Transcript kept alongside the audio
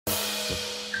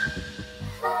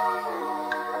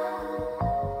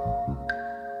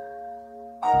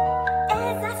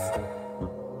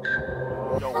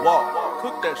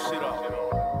In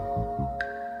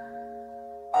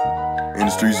the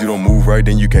streets, you don't move right,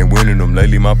 then you can't win in them.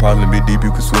 Lately, my problem bit deep,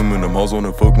 you can swim in them. Hoes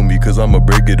wanna fuck with me, cause I'm a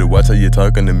break getter. Watch how you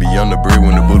talking to me, I'm the bread.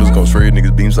 When the bullets gon' straight,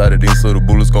 niggas beam sided in, so the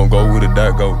bullets gon' go where the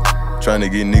dot go.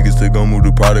 Tryna get niggas to go move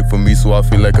the product for me, so I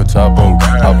feel like a chapo.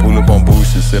 I pull up on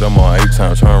bullshit, said I'm on 8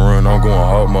 times, tryna run, I'm going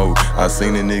hard mode. I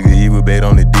seen a nigga, he was bad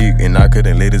on the dick, and I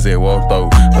couldn't let his head walk though.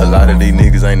 A lot of these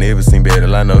niggas ain't never seen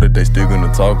battle, I know that they still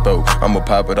gonna talk though. I'm a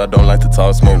pop it, I don't like to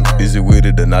talk smoke. Is it with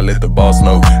it, then I let the boss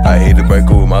know. I hate to break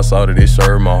up with my soul, that it sure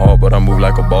hurt my heart, but I move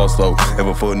like a boss though. If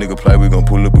a fuck nigga play, we gon'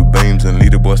 pull up with beams and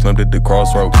lead the boy slumped at the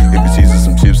crossroad. If it's cheese and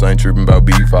some chips, I ain't tripping about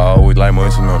beef, I always like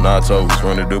munching on nachos.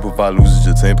 Run it up if I lose, it's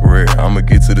just temporary. I'ma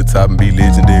get to the top and be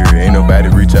legendary. Ain't nobody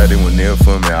reach out, they went there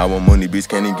for me. I want money, bitch,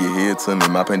 can't even get here to me.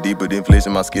 My pen deeper than flesh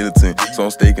in my skeleton. So I'm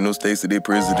staking those states to their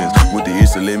presidents. With the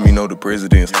issue, let me know the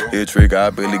presidents. Hit trick, I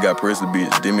barely got pressed the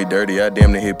bitch. Did me dirty, I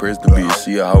damn near hit press the bitch.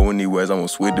 She a hoe anyways, I won't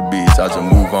sweat the bitch. I just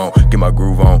move on, get my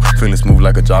groove on. Feeling smooth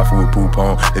like a Jaffa with poop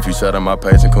on. If you shut on my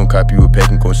page and come copy you a pack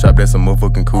and come shop, that's a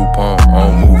motherfucking coupon. I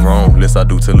don't move wrong, less I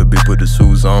do till a bitch put the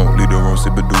shoes on. Leave the room,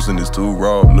 sit producing, it's too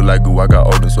raw. Look like goo, I got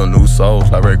old and some new souls,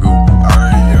 like Red Goo.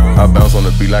 I bounce on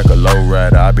the beat like a low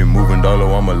rider. I been moving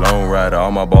dolo, I'm a lone rider. All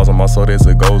my balls on my soul, that's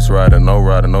a ghost rider. No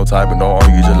typing, no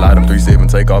argue, just light them. 3-7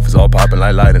 take off, it's all popping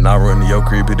like light. And I run to your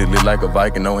crib, hit it lit like a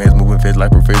Viking. No hands moving fast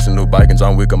like professional biking.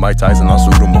 John Wick or Mike Tyson, I'll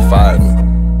shoot him a 5.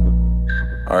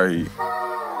 Alright.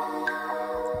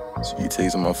 She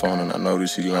texting my phone and I know that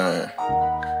she lying.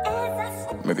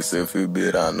 Make herself feel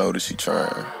better, I know that she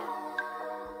trying.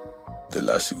 The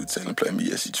lie she was telling, play me,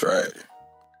 yeah, she tried.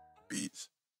 Beats.